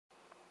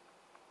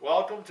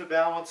Welcome to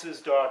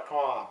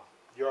Balances.com,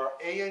 your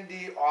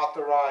A&D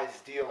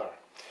authorized dealer.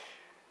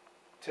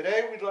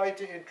 Today we'd like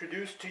to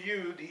introduce to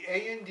you the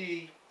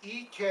A&D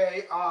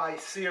EK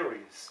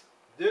Series.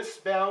 This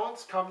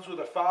balance comes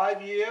with a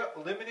 5-year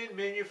limited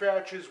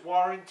manufacturer's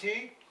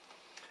warranty.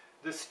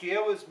 The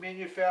scale is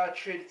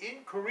manufactured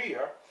in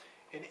Korea,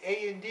 and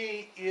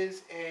A&D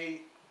is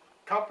a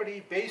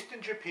company based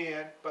in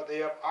Japan, but they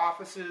have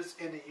offices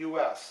in the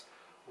U.S.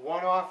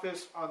 One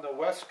office on the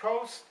West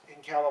Coast in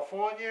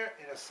California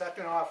and a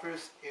second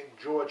office in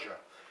Georgia.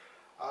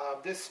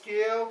 This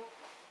scale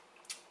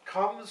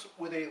comes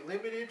with a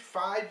limited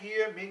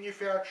 5-year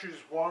manufacturer's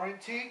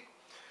warranty.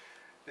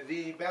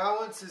 The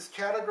balance is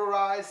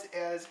categorized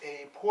as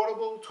a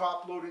portable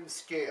top-loading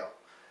scale.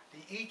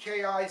 The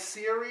EKI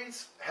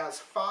series has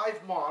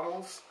 5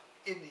 models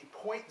in the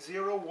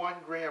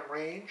 0.01 gram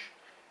range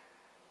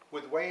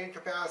with weighing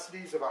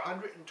capacities of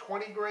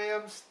 120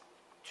 grams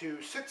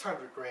to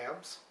 600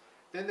 grams.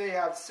 Then they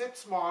have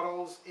 6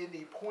 models in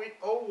the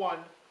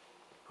 0.01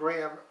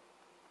 gram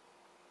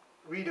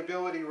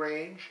readability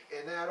range,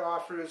 and that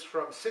offers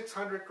from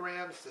 600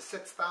 grams to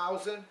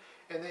 6,000.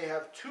 And they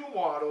have 2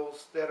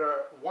 models that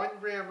are 1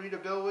 gram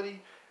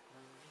readability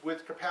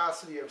with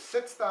capacity of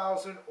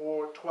 6,000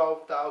 or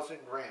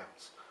 12,000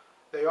 grams.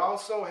 They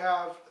also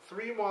have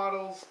 3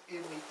 models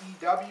in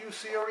the EW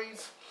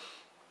series.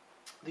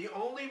 The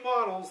only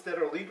models that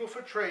are legal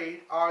for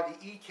trade are the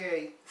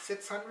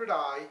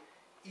EK600i,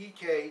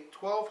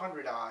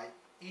 EK1200i,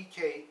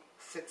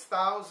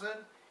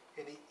 EK6000,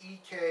 and the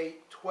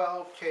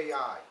EK12ki.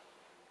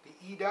 The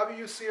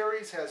EW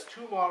series has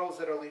 2 models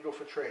that are legal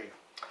for trade.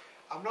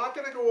 I'm not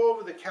going to go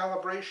over the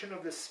calibration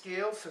of this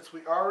scale since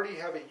we already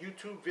have a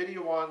YouTube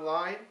video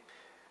online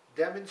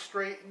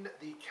demonstrating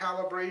the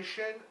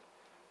calibration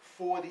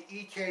for the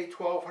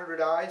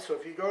EK1200i. So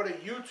if you go to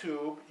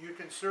YouTube, you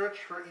can search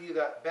for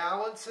either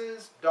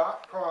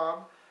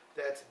balances.com,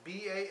 that's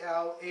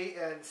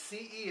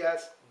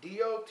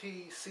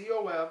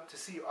BALANCESDOTCOM, to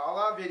see all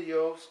our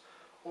videos,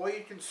 or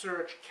you can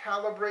search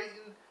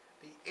calibrating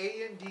the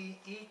A&D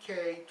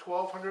EK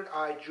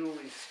 1200i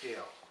jewelry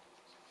scale.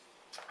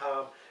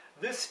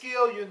 This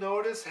scale, you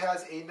notice,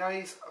 has a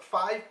nice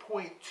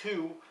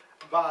 5.2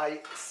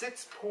 by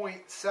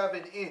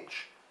 6.7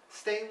 inch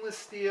stainless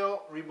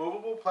steel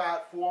removable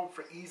platform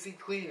for easy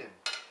cleaning.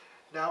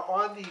 Now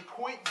on the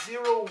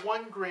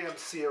 0.01 gram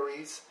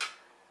series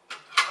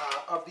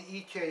of the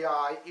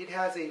EKI, it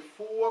has a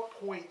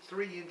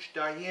 4.3 inch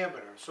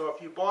diameter. So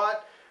if you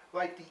bought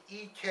like the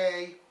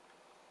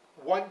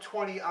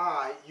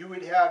EK09i, you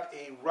would have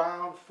a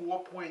round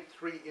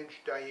 4.3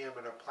 inch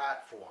diameter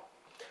platform.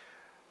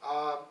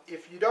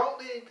 If you don't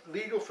need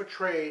legal for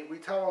trade, we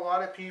tell a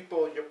lot of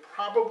people you're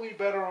probably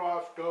better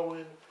off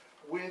going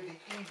with the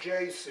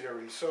EJ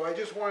series. So I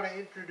just want to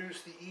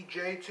introduce the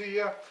EJ to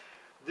you.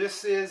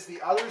 This is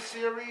the other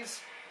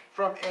series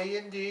from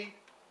A&D,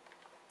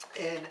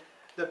 and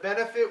the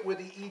benefit with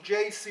the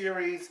EJ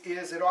series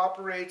is it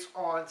operates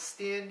on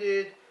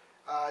standard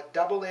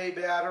AA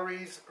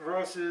batteries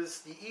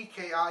versus the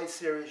EKI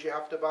series. You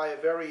have to buy a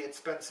very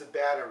expensive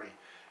battery.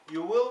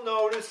 You will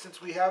notice,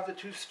 since we have the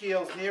 2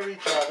 scales near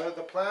each other,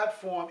 the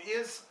platform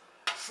is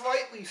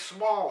slightly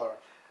smaller.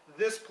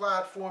 This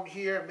platform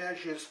here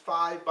measures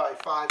 5 by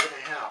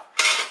 5.5.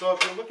 So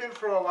if you're looking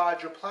for a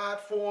larger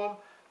platform,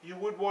 you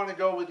would want to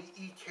go with the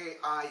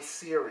EKI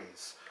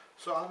series.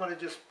 So I'm going to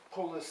just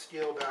pull this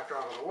scale back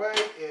out of the way,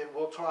 and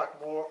we'll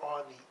talk more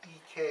on the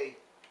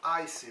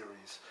EKI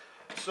series.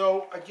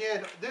 So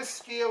again, this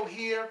scale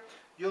here,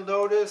 you'll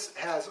notice,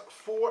 has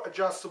 4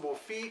 adjustable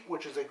feet,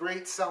 which is a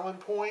great selling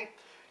point.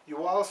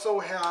 You also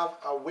have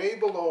a way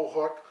below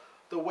hook.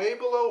 The way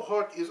below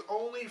hook is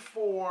only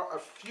for a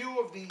few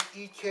of the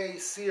EK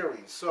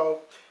series.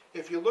 So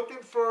if you're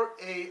looking for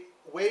a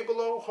way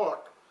below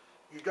hook,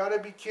 you got to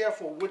be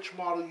careful which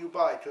model you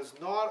buy, because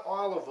not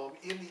all of them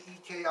in the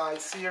EKI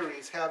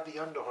series have the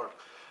underhook.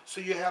 So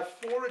you have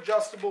 4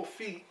 adjustable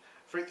feet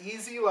for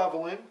easy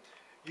leveling.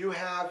 You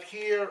have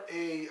here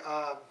a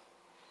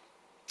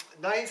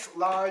nice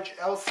large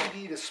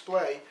LCD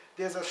display.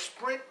 There's a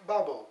sprint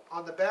bubble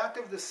on the back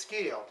of the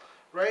scale.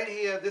 Right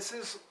here, this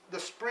is the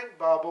sprint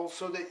bubble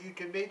so that you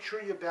can make sure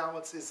your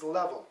balance is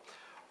level.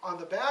 On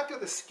the back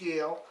of the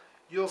scale,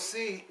 you'll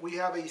see we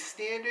have a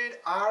standard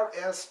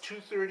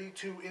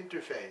RS-232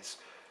 interface.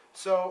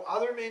 So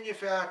other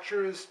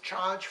manufacturers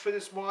charge for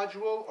this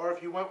module, or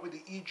if you went with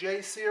the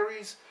EJ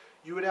series,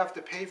 you would have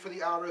to pay for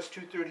the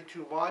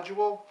RS-232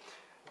 module.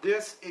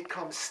 This, it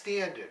comes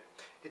standard.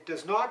 It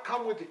does not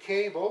come with the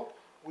cable.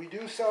 We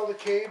do sell the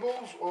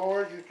cables,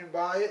 or you can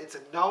buy it. It's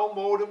a null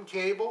modem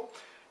cable.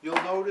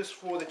 You'll notice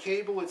for the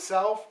cable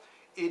itself,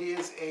 it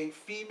is a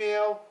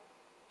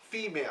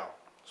female-female.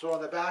 So on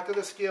the back of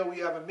the scale, we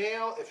have a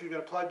male. If you're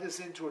going to plug this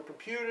into a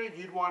computer,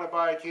 you'd want to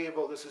buy a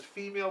cable. This is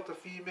female to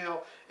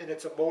female, and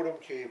it's a modem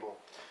cable.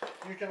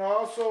 You can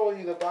also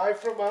either buy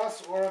from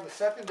us or on the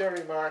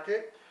secondary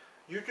market.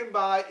 You can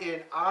buy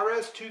an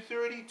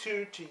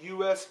RS-232 to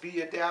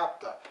USB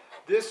adapter.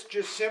 This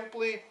just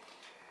simply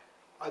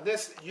On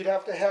this, you'd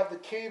have to have the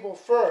cable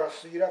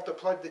first, so you'd have to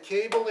plug the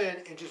cable in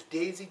and just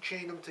daisy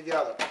chain them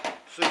together.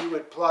 So you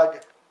would plug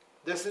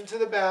this into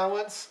the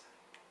balance,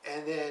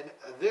 and then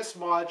this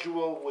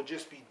module would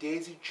just be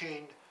daisy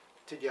chained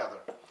together.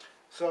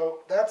 So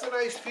that's a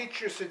nice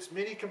feature, since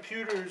many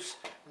computers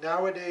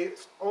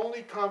nowadays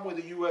only come with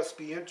a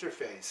USB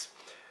interface.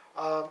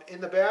 In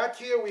the back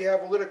here we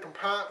have a little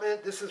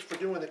compartment. This is for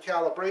doing the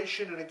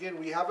calibration, and again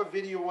we have a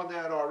video on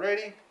that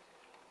already.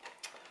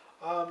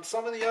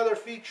 Some of the other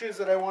features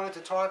that I wanted to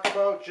talk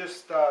about,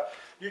 just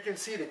you can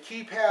see the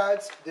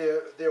keypads.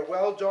 They're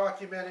well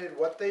documented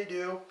what they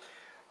do.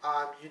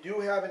 You do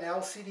have an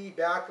LCD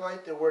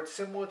backlight that works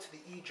similar to the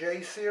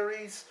EK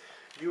Series.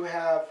 You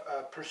have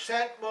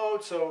percent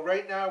mode, so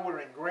right now we're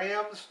in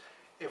grams.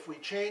 If we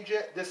change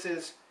it, this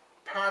is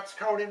parts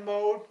counting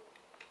mode,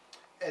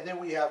 and then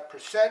we have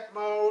percent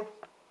mode,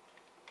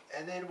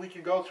 and then we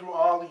can go through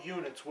all the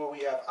units where we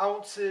have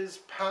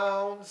ounces,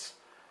 pounds,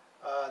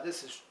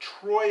 this is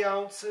troy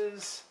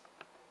ounces,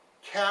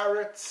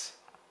 carats,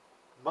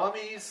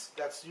 mummies,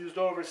 that's used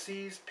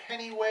overseas,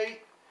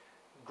 pennyweight,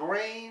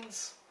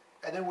 grains,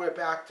 and then we're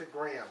back to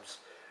grams.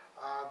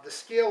 The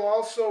scale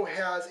also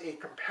has a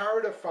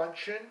comparative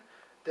function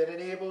that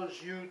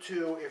enables you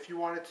to, if you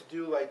wanted to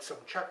do like some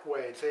check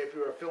weighing, say if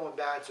you were filling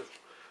bags of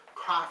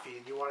coffee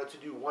and you wanted to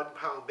do 1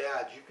 pound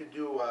bags, you could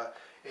do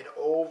an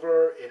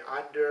over, an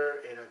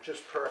under, and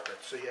just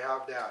perfect. So you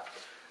have that.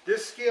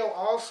 This scale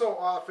also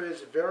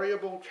offers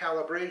variable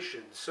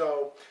calibration.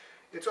 So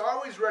it's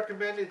always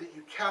recommended that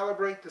you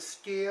calibrate the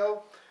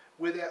scale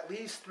with at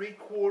least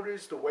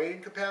 3/4 the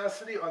weighing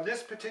capacity. On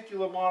this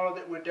particular model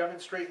that we're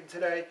demonstrating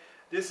today,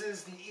 this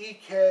is the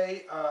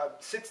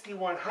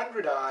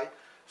EK6100i,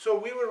 so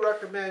we would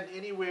recommend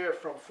anywhere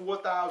from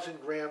 4,000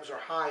 grams or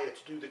higher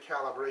to do the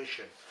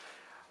calibration.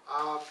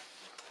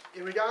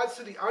 In regards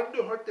to the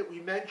underhook that we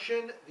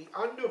mentioned, the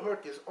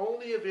underhook is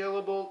only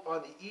available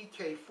on the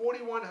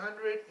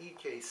EK4100,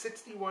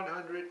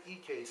 EK6100,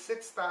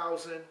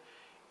 EK6000,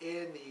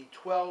 and the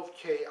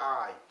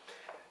 12KI.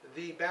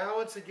 The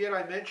balance, again,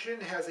 I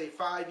mentioned, has a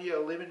 5-year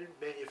limited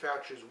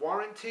manufacturer's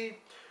warranty.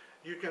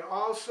 You can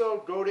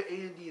also go to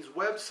A&D's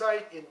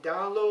website and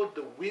download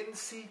the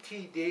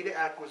WinCT data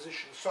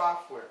acquisition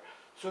software.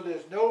 So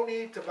there's no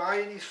need to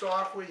buy any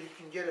software. You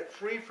can get it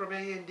free from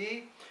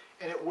A&D,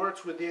 and it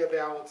works with their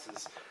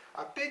balances.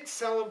 A big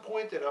selling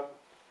point that I'm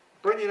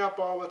bringing up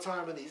all the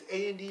time in these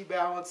A&D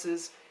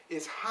balances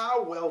is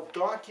how well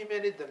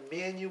documented the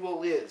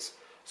manual is.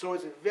 So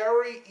it's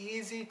very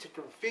easy to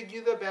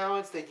configure the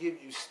balance. They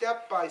give you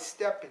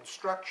step-by-step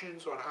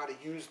instructions on how to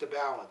use the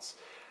balance.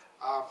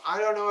 I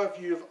don't know if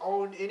you've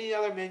owned any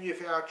other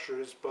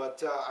manufacturers,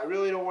 but I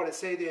really don't want to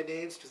say their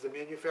names because the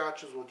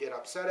manufacturers will get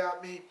upset at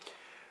me.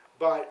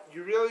 But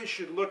you really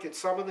should look at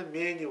some of the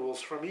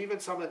manuals from even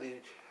some of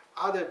the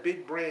other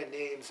big brand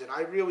names, and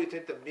I really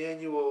think the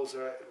manuals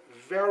are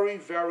very,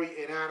 very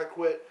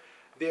inadequate.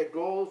 Their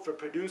goal for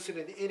producing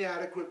an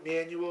inadequate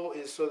manual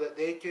is so that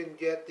they can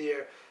get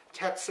their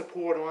tech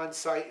support on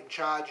site and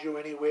charge you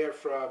anywhere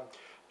from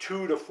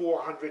 $200 to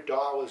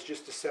 $400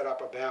 just to set up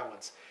a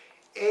balance.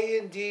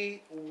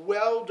 A&D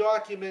well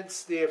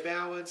documents their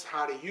balance,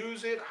 how to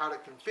use it, how to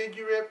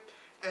configure it,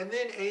 and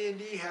then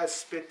A&D has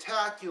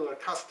spectacular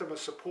customer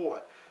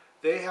support.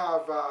 They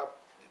have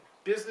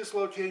business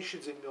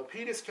locations in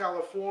Milpitas,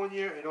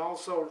 California, and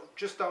also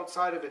just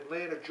outside of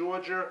Atlanta,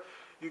 Georgia.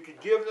 You can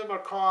give them a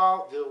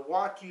call. They'll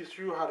walk you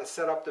through how to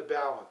set up the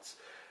balance.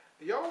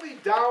 The only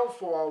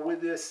downfall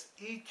with this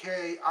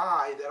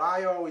EKI that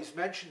I always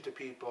mention to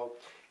people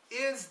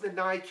is the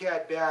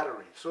NiCad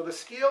battery. So the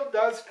scale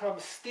does come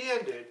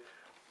standard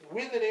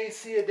with an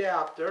AC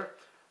adapter.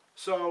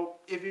 So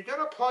if you're going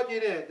to plug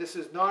it in, this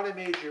is not a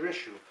major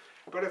issue.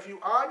 But if you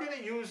are going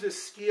to use this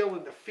scale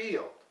in the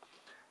field,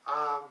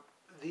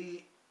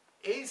 the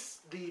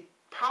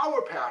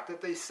power pack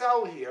that they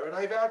sell here, and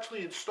I've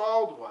actually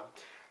installed one,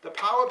 the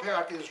power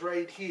pack is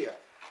right here.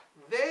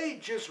 They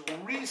just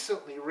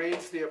recently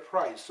raised their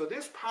price. So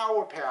this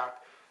power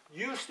pack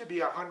used to be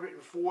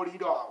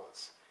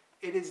 $140.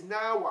 It is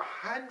now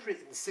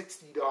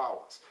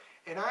 $160.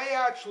 And I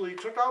actually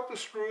took out the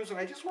screws, and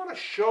I just want to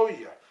show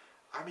you,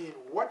 I mean,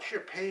 what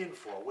you're paying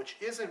for, which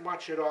isn't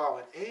much at all.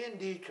 And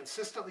A&D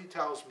consistently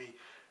tells me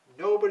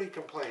nobody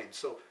complains.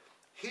 So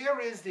here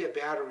is their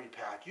battery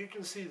pack. You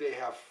can see they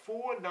have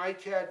 4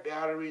 NiCad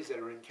batteries that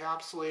are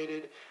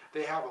encapsulated.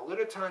 They have a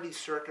little tiny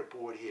circuit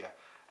board here.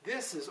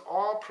 This is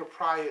all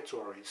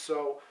proprietary,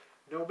 so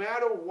no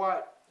matter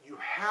what, you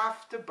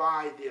have to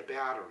buy their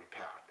battery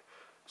pack.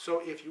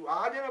 So if you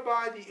are going to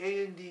buy the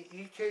A&D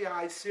EK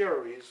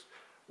Series,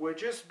 we're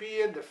just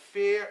being the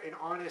fair and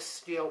honest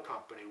scale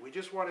company. We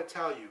just want to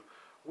tell you,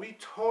 we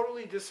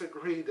totally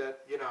disagree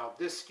that, you know,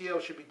 this scale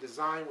should be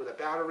designed with a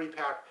battery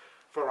pack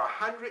for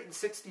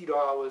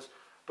 $160,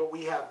 but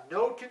we have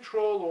no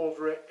control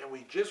over it, and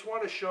we just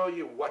want to show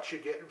you what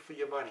you're getting for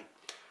your money.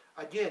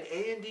 Again,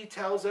 A&D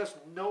tells us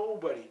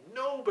nobody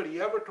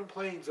ever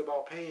complains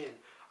about paying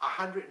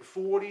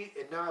 $140,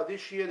 and now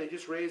this year they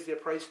just raised their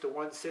price to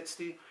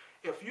 $160.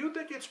 If you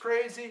think it's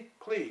crazy,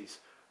 please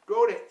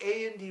go to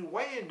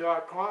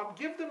andweighing.com,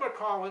 give them a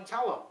call and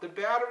tell them the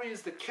battery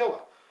is the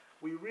killer.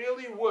 We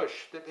really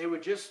wish that they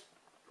would just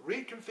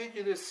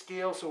reconfigure this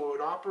scale so it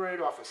would operate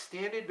off of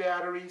standard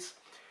batteries.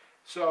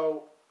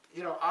 So,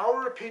 you know,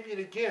 our opinion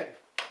again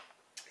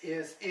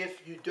is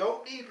if you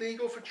don't need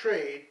legal for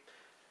trade,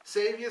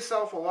 save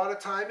yourself a lot of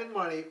time and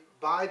money,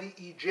 buy the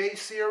EK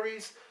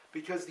Series,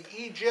 because the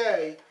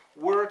EK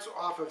works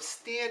off of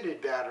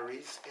standard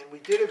batteries, and we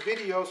did a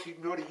video so you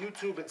can go to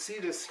YouTube and see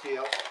this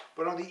scale,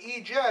 but on the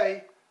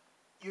EK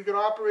you can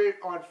operate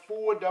on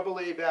 4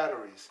 AA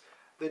batteries.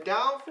 The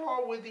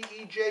downfall with the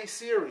EK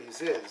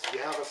Series is you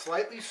have a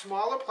slightly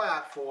smaller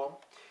platform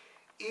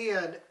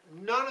and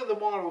none of the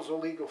models are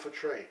legal for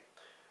trade.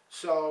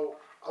 So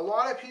a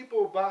lot of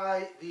people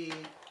buy the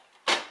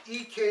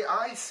EK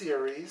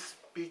Series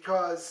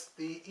because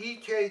the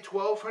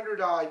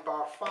EK1200i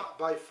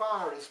by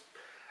far is,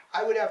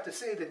 I would have to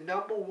say, the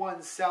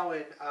 #1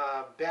 selling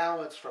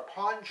balance for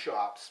pawn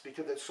shops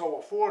because it's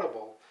so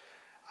affordable.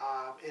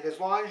 And as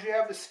long as you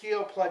have the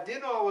scale plugged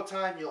in all the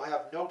time, you'll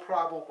have no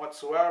problem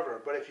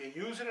whatsoever. But if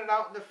you're using it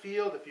out in the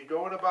field, if you're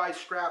going to buy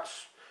scrap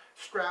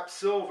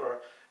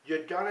silver,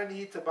 you're going to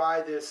need to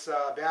buy this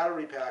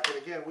battery pack. And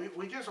again,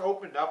 we just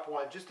opened up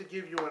one just to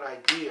give you an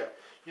idea,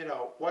 you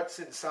know, what's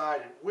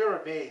inside. And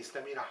we're amazed.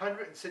 I mean,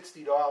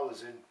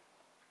 $160, and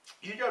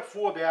you got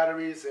 4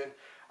 batteries. And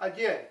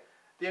again,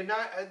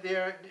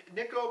 they're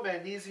nickel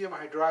magnesium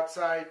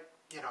hydroxide.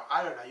 You know,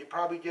 I don't know, you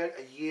probably get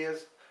a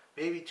year's,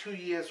 maybe 2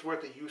 years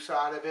worth of use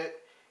out of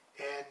it.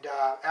 And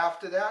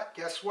after that,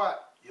 guess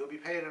what? You'll be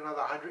paying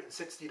another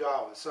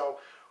 $160. So,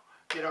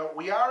 you know,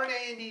 we are an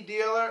A&D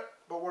dealer,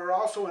 but we're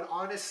also an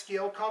honest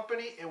scale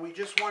company, and we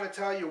just want to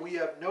tell you we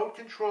have no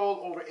control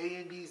over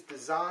A&D's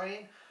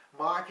design,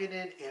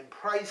 marketing, and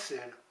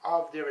pricing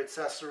of their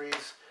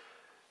accessories.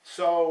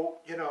 So,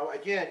 you know,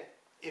 again,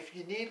 if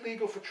you need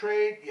legal for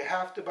trade, you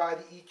have to buy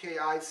the EK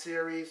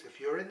Series.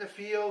 If you're in the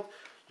field,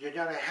 you're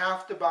going to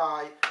have to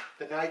buy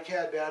the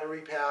NiMH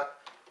Battery Pack.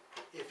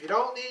 If you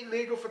don't need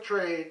legal for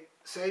trade,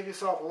 save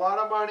yourself a lot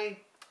of money,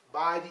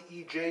 buy the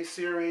EK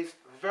Series.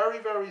 Very,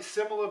 very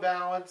similar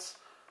balance,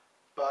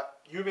 but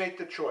you make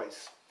the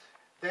choice.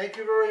 Thank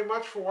you very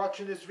much for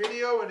watching this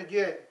video. And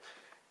again,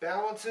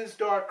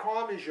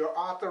 Balances.com is your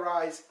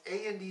authorized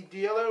A&D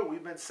dealer.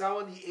 We've been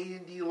selling the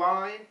A&D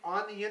line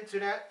on the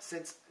internet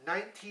since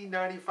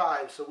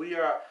 1995. So we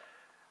are,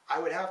 I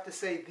would have to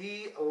say,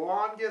 the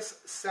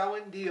longest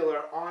selling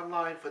dealer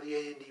online for the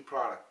A&D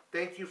product.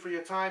 Thank you for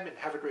your time and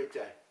have a great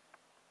day.